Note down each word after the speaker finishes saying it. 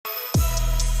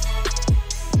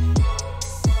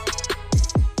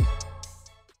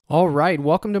All right,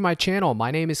 welcome to my channel.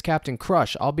 My name is Captain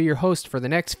Crush. I'll be your host for the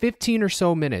next 15 or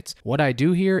so minutes. What I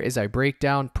do here is I break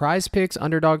down PrizePicks,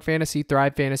 Underdog Fantasy,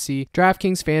 Thrive Fantasy,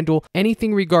 DraftKings, FanDuel,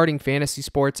 anything regarding fantasy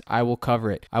sports, I will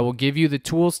cover it. I will give you the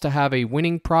tools to have a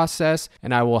winning process,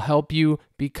 and I will help you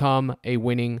become a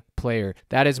winning player.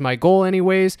 That is my goal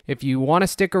anyways. If you want to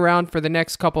stick around for the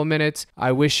next couple minutes,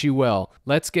 I wish you well.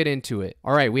 Let's get into it.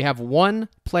 All right, we have one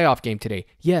playoff game today.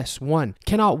 Yes, one.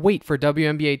 Cannot wait for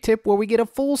WNBA tip where we get a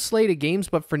full slate of games,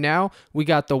 but for now, we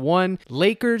got the one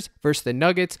Lakers versus the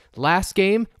Nuggets. Last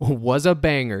game was a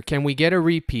banger. Can we get a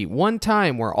repeat? One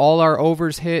time where all our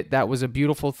overs hit. That was a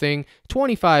beautiful thing.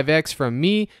 25x from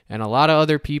me and a lot of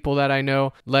other people that I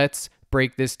know. Let's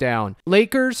break this down.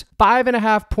 Lakers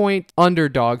 5.5 point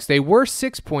underdogs. They were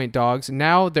 6-point dogs.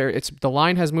 Now the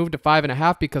line has moved to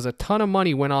 5.5 because a ton of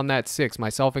money went on that 6,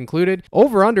 myself included.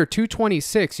 Over under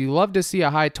 226. You love to see a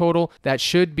high total. That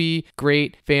should be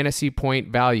great fantasy point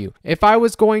value. If I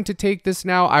was going to take this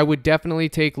now, I would definitely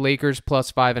take Lakers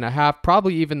plus 5.5,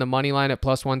 probably even the money line at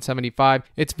plus 175.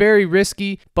 It's very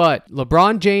risky, but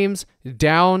LeBron James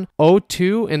down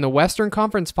 0-2 in the Western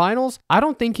Conference Finals, I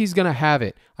don't think he's going to have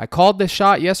it. I called the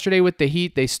shot yesterday with the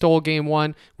Heat. They stole game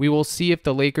one. We will see if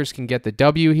the Lakers can get the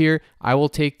W here. I will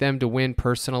take them to win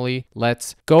personally.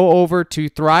 Let's go over to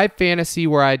Thrive Fantasy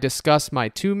where I discuss my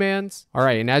two-mans. All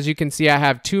right, and as you can see, I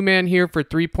have two-man here for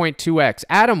 3.2x.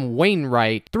 Adam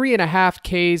Wainwright,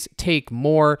 3.5 Ks, take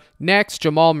more. Next,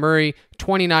 Jamal Murray,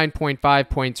 29.5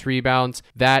 points, rebounds.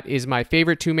 That is my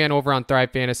favorite two-man over on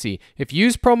Thrive Fantasy. If you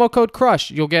use promo code CRUSH,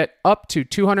 you'll get up to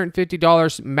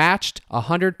 $250 matched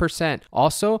 100%.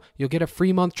 Also, you'll get a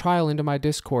free month trial into my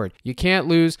Discord. You can't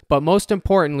lose, but most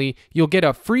importantly, you'll get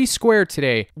a free square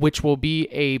today, which will be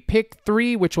a pick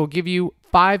 3, which will give you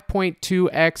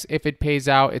 5.2x if it pays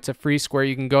out. It's a free square.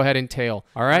 You can go ahead and tail.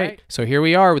 All right. So here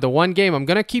we are with the one game. I'm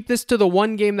going to keep this to the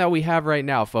one game that we have right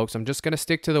now, folks. I'm just going to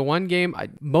stick to the one game.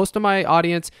 Most of my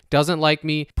audience doesn't like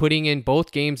me putting in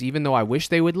both games, even though I wish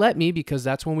they would let me because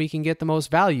that's when we can get the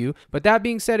most value. But that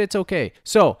being said, it's okay.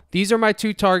 So these are my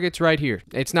two targets right here.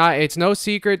 It's no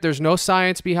secret. There's no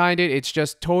science behind it. It's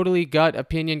just totally gut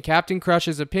opinion. Captain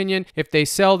Crush's opinion. If they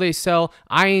sell, they sell.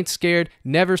 I ain't scared.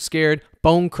 Never scared.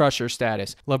 Bone crusher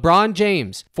status. LeBron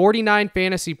James, 49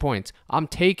 fantasy points. I'm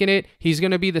taking it. He's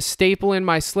going to be the staple in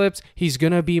my slips. He's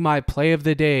going to be my play of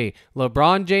the day.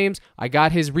 LeBron James, I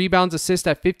got his rebounds assist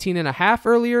at 15.5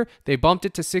 earlier. They bumped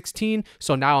it to 16.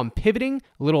 So now I'm pivoting,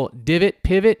 little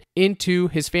pivot into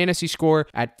his fantasy score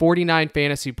at 49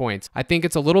 fantasy points. I think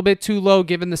it's a little bit too low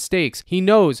given the stakes. He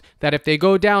knows that if they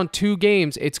go down 2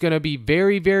 games, it's going to be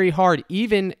very, very hard,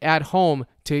 even at home,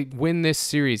 to win this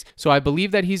series. So I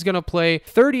believe that he's going to play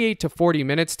 38 to 40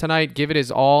 minutes tonight, give it his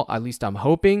all, at least I'm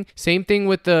hoping. Same thing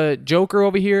with the Joker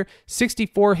over here,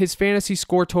 64. His fantasy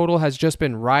score total has just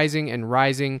been rising and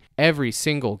rising every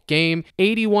single game.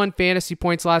 81 fantasy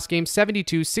points last game,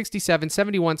 72, 67,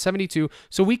 71, 72.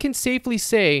 So we can safely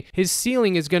say his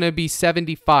ceiling is going to be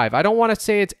 75. I don't want to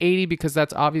say it's 80 because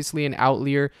that's obviously an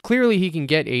outlier. Clearly he can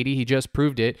get 80. He just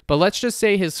proved it. But let's just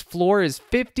say his floor is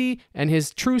 50 and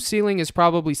his true ceiling is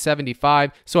probably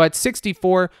 75. So at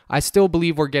 64, I still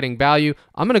believe we're getting value.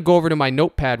 I'm going to go over to my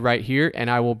notepad right here and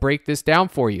I will break this down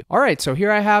for you. All right, so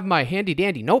here I have my handy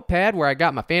dandy notepad where I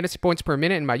got my fantasy points per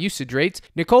minute and my usage rates.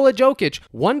 Nikola Jokic,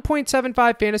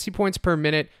 1.75 fantasy points per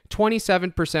minute,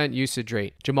 27% usage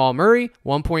rate. Jamal Murray,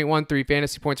 1.13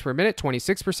 fantasy points per minute,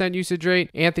 26% usage rate.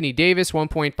 Anthony Davis,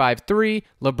 1.53.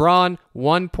 LeBron,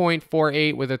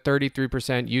 1.48 with a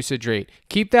 33% usage rate.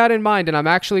 Keep that in mind, and I'm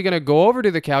actually going to go over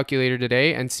to the calculator today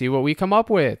and see what we come up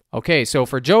with. Okay, so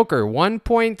for Joker,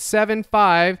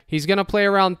 1.75. He's going to play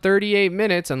around 38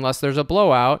 minutes unless there's a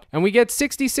blowout, and we get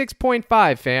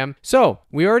 66.5, fam. So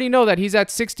we already know that he's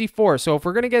at 64. So if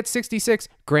we're going to get 66,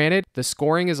 granted, the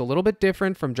scoring is a little bit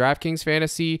different from DraftKings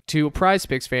Fantasy to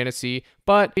PrizePicks Fantasy,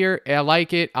 but here, I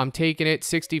like it. I'm taking it.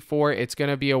 64. It's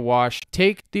going to be a wash.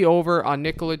 Take the over on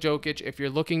Nikola Jokic if you're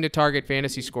looking to target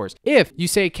fantasy scores. If you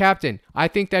say, Captain, I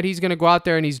think that he's going to go out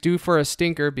there and he's due for a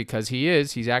stinker, because he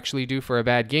is. He's actually due for a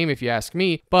bad game if you ask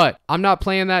me. But I'm not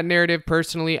playing that narrative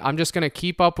personally. I'm just going to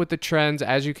keep up with the trends.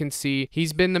 As you can see,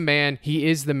 he's been the man. He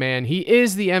is the man. He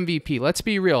is the MVP. Let's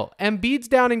be real. Embiid's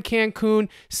down in Cancun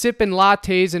sipping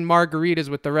lattes and margaritas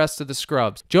with the rest of the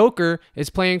scrubs. Joker is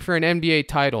playing for an NBA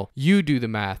title. You do the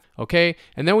math, okay?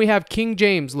 And then we have King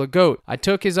James, LeGoat. I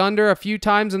took his under a few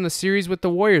times in the series with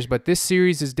the Warriors, but this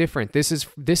series is different. This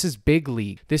is big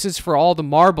league. This is for all the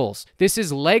marbles. This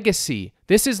is legacy.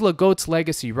 This is Legault's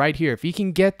legacy right here. If he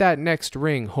can get that next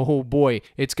ring, oh boy,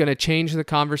 it's going to change the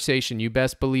conversation. You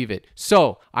best believe it.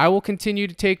 So I will continue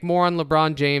to take more on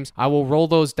LeBron James. I will roll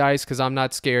those dice because I'm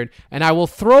not scared. And I will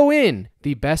throw in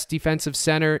the best defensive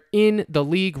center in the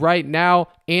league right now,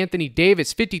 Anthony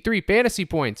Davis, 53 fantasy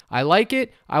points. I like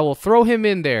it. I will throw him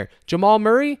in there. Jamal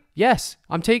Murray, yes,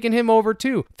 I'm taking him over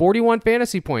too. 41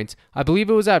 fantasy points. I believe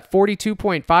it was at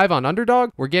 42.5 on Underdog.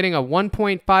 We're getting a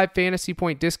 1.5 fantasy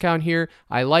point discount here.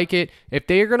 I like it. If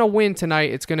they are going to win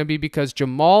tonight, it's going to be because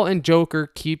Jamal and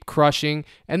Joker keep crushing,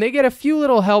 and they get a few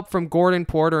little help from Gordon,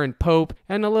 Porter, and Pope,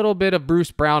 and a little bit of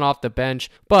Bruce Brown off the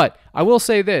bench. But I will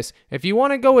say this, if you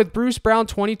want to go with Bruce Brown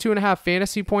 22.5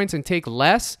 fantasy points and take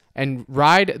less and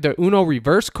ride the Uno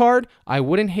reverse card, I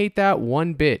wouldn't hate that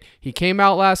one bit. He came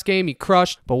out last game, he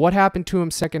crushed, but what happened to him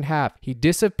second half? He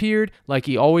disappeared like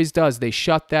he always does. They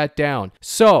shut that down.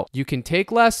 So you can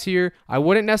take less here. I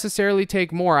wouldn't necessarily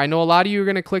take more. I know a lot of you are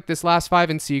going to click this last 5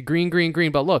 and see green, green,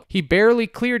 green, but look, he barely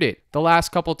cleared it the last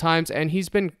couple times, and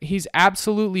he's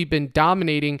absolutely been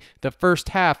dominating the first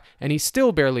half, and he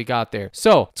still barely got there.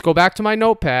 So let's go back to my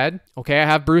notepad. Okay, I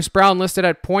have Bruce Brown listed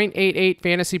at 0.88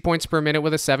 fantasy points per minute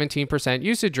with a 17%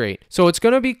 usage rate. So it's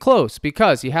going to be close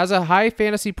because he has a high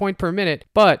fantasy point per minute,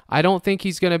 but I don't think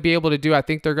he's going to be able to do. I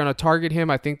think they're going to target him.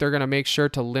 I think they're going to make sure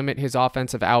to limit his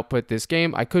offensive output this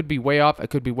game. I could be way off. I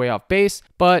could be way off base,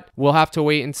 but we'll have to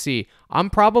wait and see. I'm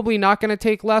probably not going to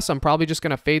take less. I'm probably just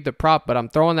going to fade the prop, but I'm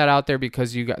throwing that out there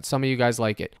because some of you guys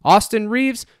like it. Austin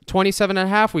Reeves,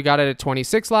 27.5. We got it at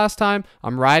 26 last time.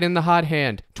 I'm riding the hot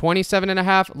hand.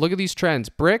 27.5. Look at these trends.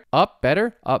 Brick, up,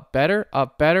 better, up, better,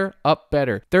 up, better, up,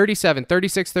 better. 37,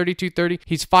 36, 32, 30.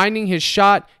 He's finding his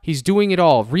shot. He's doing it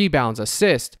all. Rebounds,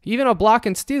 assist, even a block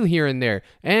and steal here and there.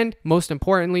 And most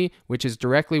importantly, which is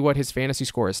directly what his fantasy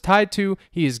score is tied to,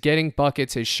 he is getting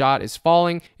buckets. His shot is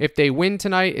falling. If they win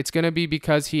tonight, it's going to be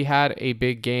because he had a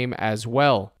big game as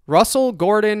well. Russell,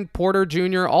 Gordon, Porter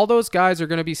Jr., all those guys are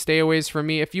going to be stayaways for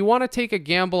me. If you want to take a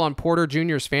gamble on Porter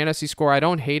Jr.'s fantasy score, I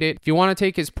don't hate it. If you want to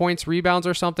take his points, rebounds,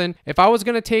 or something, if I was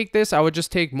going to take this, I would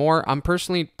just take more. I'm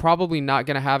personally probably not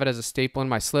going to have it as a staple in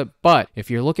my slip, but if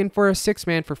you're looking for a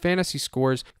 6-man for fantasy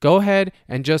scores, go ahead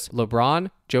and just LeBron,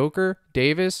 Joker,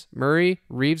 Davis, Murray,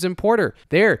 Reeves, and Porter.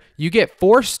 There, you get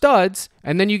 4 studs,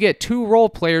 and then you get 2 role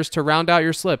players to round out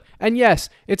your slip. And yes,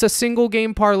 it's a single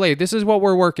game parlay. This is what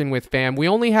we're working with, fam. We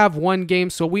only have one game,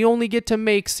 so we only get to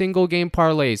make single game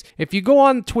parlays. If you go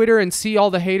on Twitter and see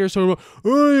all the haters, oh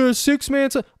yeah, 6-man,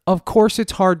 of course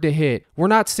it's hard to hit. We're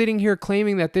not sitting here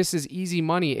claiming that this is easy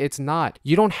money. It's not.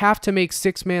 You don't have to make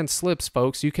 6-man slips,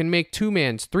 folks. You can make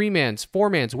 2-mans, 3-mans,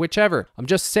 4-mans, whichever. I'm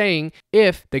just saying,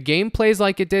 if the game plays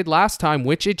like it did last time,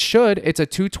 which it should, it's a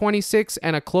 226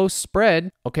 and a close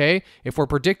spread, okay? If we're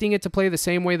predicting it to play the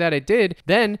same way that it did,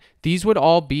 then these would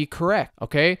all be correct,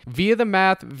 okay? Via the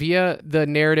math, via the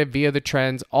narrative, via the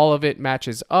trends, all of it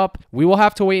matches up. We will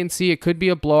have to wait and see. It could be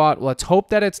a blowout. Let's hope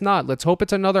that it's not. Let's hope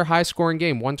it's another high-scoring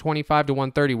game, 125 to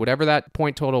 130, whatever that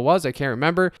point total was. I can't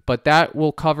remember, but that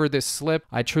will cover this slip.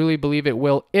 I truly believe it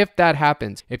will if that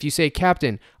happens. If you say,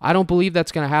 Captain, I don't believe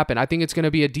that's going to happen. I think it's going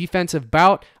to be a defensive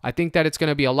bout. I think that it's going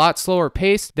to be a lot slower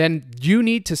pace. Then you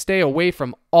need to stay away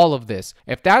from all of this.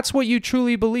 If that's what you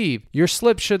truly believe, your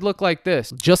slip should look like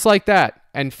this, just like that,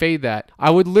 and fade that. I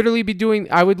would literally be doing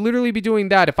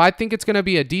that. If I think it's going to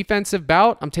be a defensive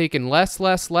bout, I'm taking less,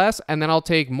 and then I'll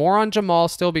take more on Jamal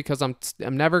still because I'm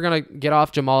never going to get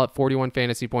off Jamal at 41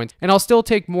 fantasy points. And I'll still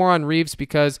take more on Reeves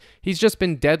because he's just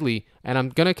been deadly. And I'm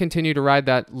going to continue to ride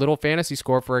that little fantasy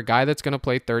score for a guy that's going to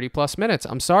play 30 plus minutes.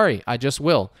 I'm sorry, I just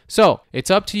will. So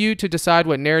it's up to you to decide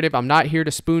what narrative. I'm not here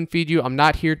to spoon feed you. I'm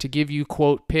not here to give you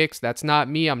quote picks. That's not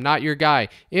me. I'm not your guy.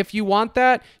 If you want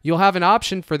that, you'll have an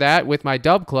option for that with my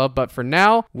Dub Club. But for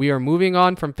now, we are moving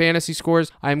on from fantasy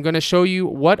scores. I'm going to show you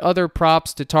what other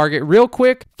props to target real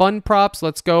quick. Fun props.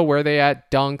 Let's go. Where are they at?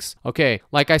 Dunks. Okay.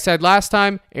 Like I said last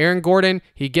time, Aaron Gordon,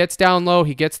 he gets down low.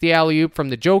 He gets the alley-oop from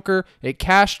the Joker. It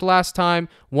cashed last time.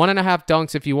 1.5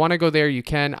 dunks. If you want to go there, you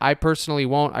can. I personally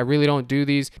won't. I really don't do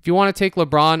these. If you want to take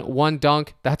LeBron, 1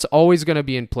 dunk, that's always going to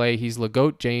be in play. He's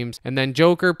Legault James. And then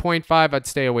Joker, 0.5, I'd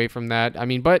stay away from that. I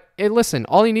mean, but listen,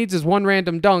 all he needs is 1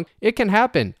 random dunk. It can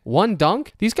happen. 1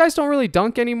 dunk? These guys don't really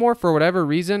dunk anymore for whatever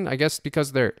reason. I guess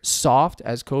because they're soft,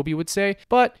 as Kobe would say.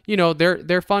 But, you know,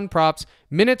 they're fun props.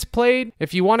 Minutes played,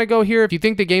 if you want to go here, if you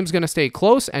think the game's going to stay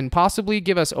close and possibly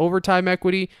give us overtime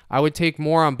equity, I would take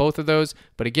more on both of those.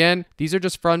 But again, these are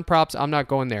just fun props. I'm not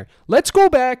going there. Let's go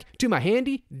back to my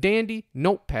handy dandy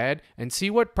notepad and see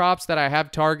what props that I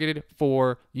have targeted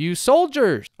for you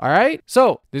soldiers. All right,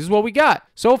 so this is what we got.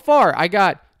 So far, I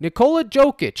got Nikola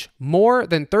Jokic, more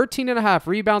than 13.5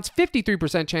 rebounds,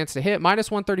 53% chance to hit,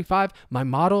 -135. My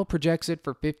model projects it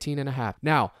for 15.5.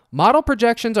 Now, model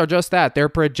projections are just that. They're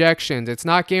projections. It's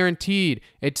not guaranteed.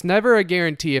 It's never a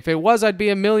guarantee. If it was, I'd be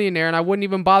a millionaire and I wouldn't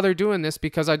even bother doing this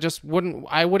because I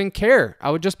wouldn't care. I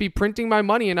would just be printing my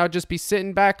money and I would just be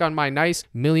sitting back on my nice $1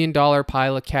 million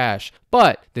pile of cash.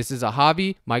 But this is a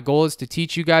hobby. My goal is to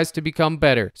teach you guys to become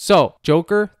better. So,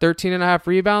 Joker, 13.5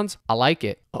 rebounds. I like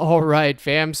it. All right,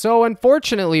 fam. So,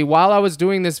 unfortunately, while I was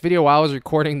doing this video, while I was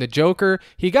recording the Joker,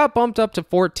 he got bumped up to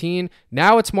 14.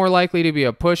 Now it's more likely to be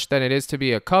a push than it is to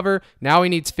be a cover. Now he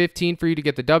needs 15 for you to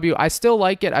get the W. I still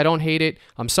like it. I don't hate it.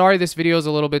 I'm sorry this video is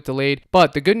a little bit delayed.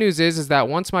 But the good news is that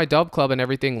once my dub club and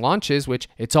everything launches, which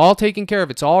it's all taken care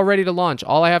of, it's all ready to launch.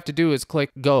 All I have to do is click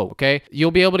go, okay?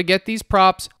 You'll be able to get these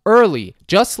props early,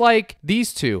 just like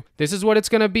these two. This is what it's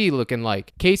going to be looking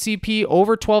like. KCP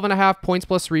over 12.5 points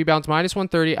plus rebounds,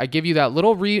 -130. I give you that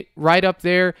little write up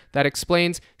there that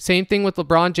explains. Same thing with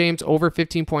LeBron James, over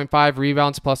 15.5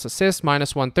 rebounds plus assists,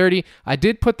 -130. I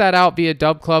did put that out via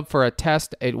Dub Club for a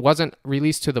test. It wasn't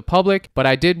released to the public, but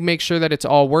I did make sure that it's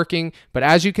all working. But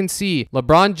as you can see,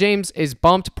 LeBron James is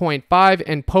bumped 0.5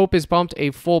 and Pope is bumped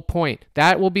a full point.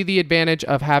 That will be the advantage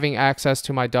of having access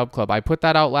to my Dub Club. I put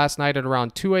that out last night at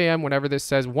around 2 a.m. whenever this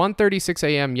says 1:36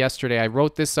 a.m. yesterday. I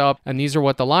wrote this up and these are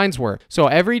what the lines were. So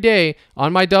every day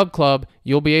on my Dub Club,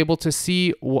 you'll be able to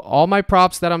see all my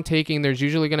props that I'm taking. There's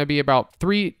usually going to be about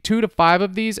 2 to 5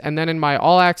 of these. And then in my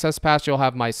all access pass, you'll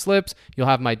have my slips, you'll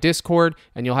have my Discord,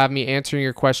 and you'll have me answering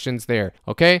your questions there.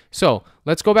 Okay. So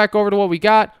let's go back over to what we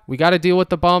got. We got to deal with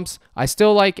the bumps. I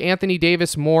still like Anthony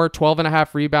Davis more,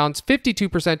 12.5 rebounds,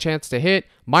 52% chance to hit,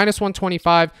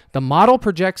 -125. The model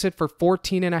projects it for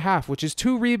 14.5, which is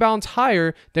 2 rebounds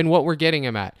higher than what we're getting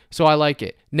him at. So I like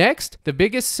it. Next, the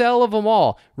biggest sell of them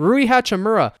all, Rui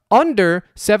Hachimura, under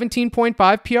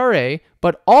 17.5 PRA,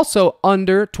 but also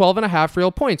under 12.5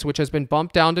 real points, which has been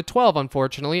bumped down to 12,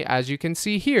 unfortunately, as you can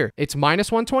see here. It's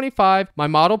 -125. My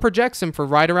model projects him for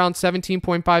right around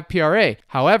 17.5 PRA.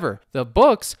 However, the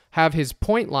books have his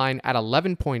point line at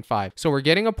 11.5. So we're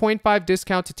getting a 0.5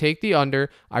 discount to take the under.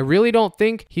 I really don't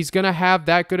think he's going to have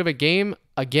that good of a game.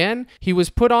 Again, he was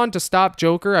put on to stop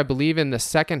Joker. I believe in the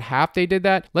second half they did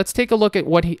that. Let's take a look at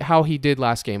how he did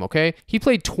last game, okay? He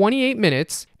played 28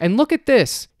 minutes, and look at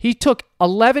this. He took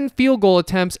 11 field goal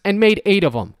attempts and made 8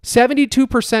 of them.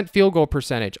 72% field goal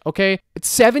percentage, okay? It's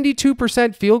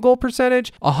 72% field goal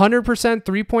percentage, 100%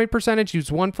 three-point percentage. He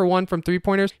was 1 for 1 from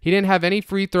three-pointers. He didn't have any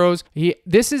free throws.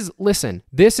 This is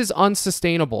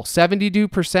unsustainable.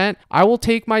 72%. I will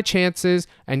take my chances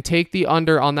and take the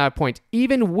under on that point.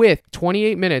 Even with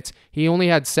 28 minutes, he only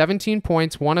had 17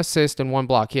 points, 1 assist, and 1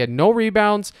 block. He had no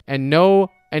rebounds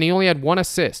and he only had 1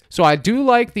 assist. So I do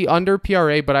like the under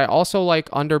PRA, but I also like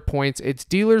under points. It's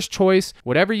dealer's choice.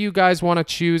 Whatever you guys want to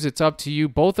choose, it's up to you.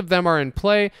 Both of them are in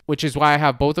play, which is why I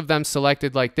have both of them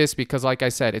selected like this, because like I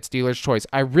said, it's dealer's choice.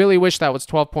 I really wish that was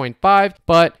 12.5,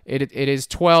 but it is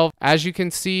 12. As you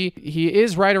can see, he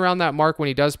is right around that mark when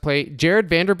he does play. Jared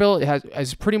Vanderbilt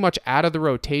is pretty much out of the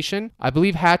rotation. I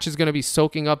believe Hatch is going to be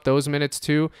soaking up those minutes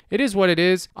too. It is what it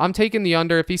is. I'm taking the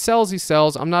under. If he sells, he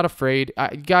sells. I'm not afraid.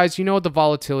 Guys, you know the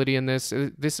volatility in this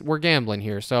we're gambling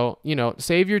here, so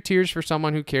save your tears for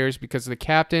someone who cares, because the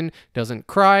captain doesn't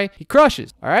cry, he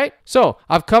crushes. All right, so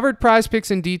I've covered prize picks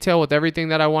in detail with everything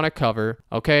that I want to cover.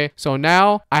 Okay, so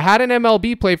now I had an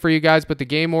MLB play for you guys, but the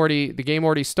game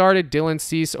already started. Dylan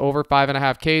Cease over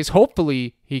 5.5 Ks.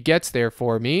 Hopefully he gets there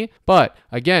for me. But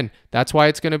again, that's why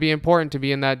it's going to be important to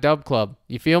be in that dub club.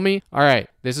 You feel me? All right,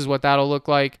 this is what that'll look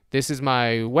like. This is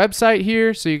my website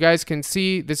here, so you guys can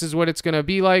see this is what it's going to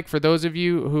be like for those of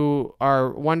you who are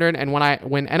wondering. And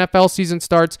when NFL season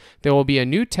starts, there will be a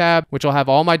new tab which will have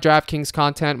all my DraftKings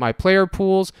content, my player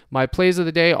pools, my plays of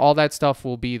the day, all that stuff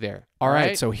will be there. All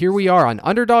right, so here we are on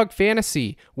Underdog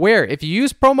Fantasy, where if you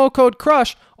use promo code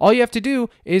CRUSH, all you have to do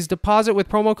is deposit with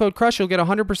promo code CRUSH. You'll get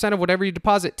 100% of whatever you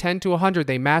deposit, 10 to 100.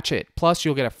 They match it. Plus,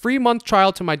 you'll get a free month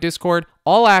trial to my Discord,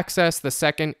 all access the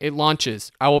second it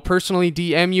launches. I will personally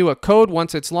DM you a code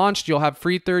once it's launched. You'll have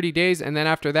free 30 days, and then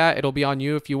after that, it'll be on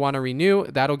you if you want to renew.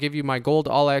 That'll give you my gold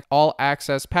all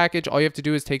access package. All you have to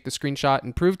do is take the screenshot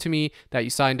and prove to me that you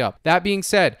signed up. That being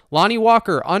said, Lonnie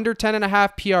Walker, under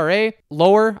 10.5 PRA,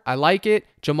 lower, I like it.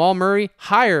 Jamal Murray,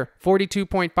 higher,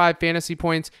 42.5 fantasy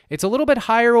points. It's a little bit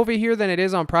higher over here than it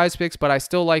is on PrizePicks, but I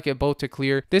still like it both to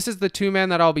clear. This is the 2-man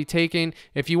that I'll be taking.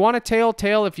 If you want to tail.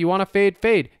 If you want to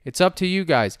fade. It's up to you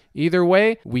guys. Either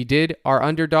way, we did our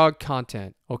underdog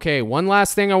content. Okay, one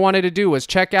last thing I wanted to do was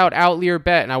check out Outlier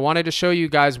Bet, and I wanted to show you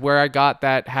guys where I got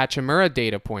that Hachimura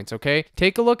data points, okay?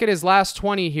 Take a look at his last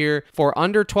 20 here for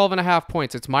under 12.5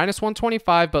 points. It's minus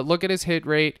 125, but look at his hit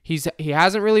rate. He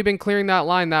hasn't really been clearing that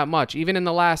line that much. Even in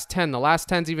the last 10, the last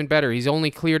 10's even better. He's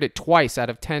only cleared it twice out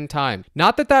of 10 times.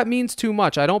 Not that that means too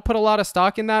much. I don't put a lot of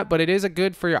stock in that, but it is a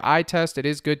good for your eye test. It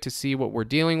is good to see what we're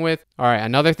dealing with. All right,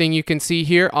 another thing you can see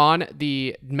here on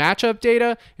the matchup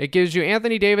data, it gives you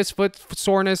Anthony Davis foot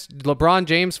soreness, LeBron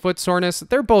James foot soreness.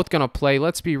 They're both going to play.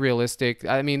 Let's be realistic.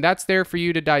 I mean, that's there for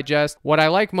you to digest. What I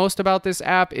like most about this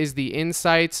app is the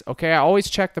insights. Okay, I always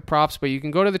check the props, but you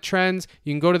can go to the trends,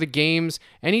 you can go to the games,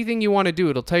 anything you want to do.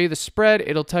 It'll tell you the spread,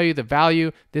 it'll tell you the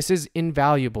value. This is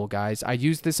invaluable, guys. I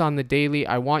use this on the daily.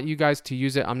 I want you guys to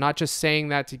use it. I'm not just saying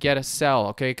that to get a sell,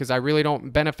 okay, because I really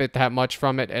don't benefit that much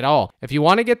from it at all. If you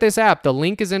want to get this app, the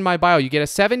link is in my bio. You get a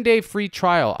 7-day free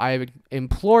trial. I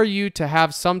implore you to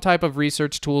have some type of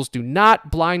research tools. Do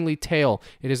not blindly tail.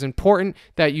 It is important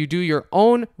that you do your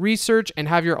own research and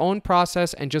have your own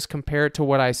process and just compare it to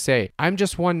what I say. I'm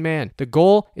just one man. The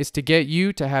goal is to get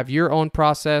you to have your own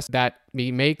process that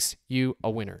makes you a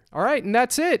winner. All right, and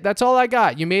that's it. That's all I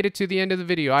got. You made it to the end of the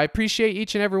video. I appreciate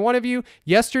each and every one of you.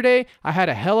 Yesterday, I had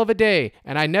a hell of a day,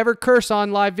 and I never curse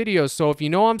on live videos, so if you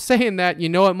know I'm saying that, you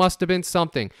know it must have been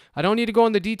something. I don't need to go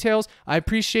into details. I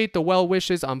appreciate the well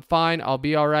wishes. I'm fine. I'll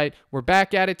be all right. We're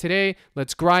back at it today.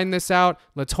 Let's grind this out.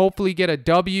 Let's hopefully get a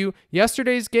W.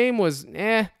 Yesterday's game was,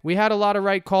 we had a lot of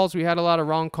right calls. We had a lot of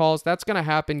wrong calls. That's going to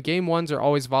happen. Game 1s are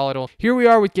always volatile. Here we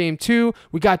are with game 2.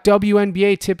 We got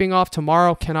WNBA tipping off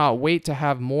tomorrow. Cannot wait to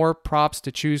have more props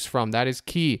to choose from. That is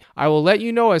key. I will let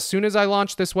you know as soon as I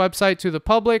launch this website to the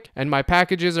public and my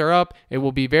packages are up. It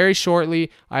will be very shortly.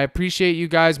 I appreciate you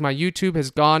guys. My YouTube has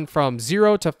gone from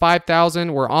 0 to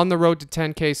 5,000. We're on the road to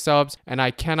 10K subs, and I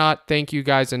cannot thank you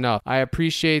guys enough. I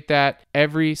appreciate that,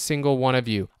 every single one of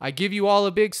you. I give you all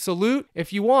a big salute.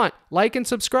 If you want, like and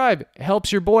subscribe. It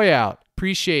helps your boy out.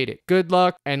 Appreciate it. Good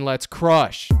luck, and let's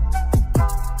crush.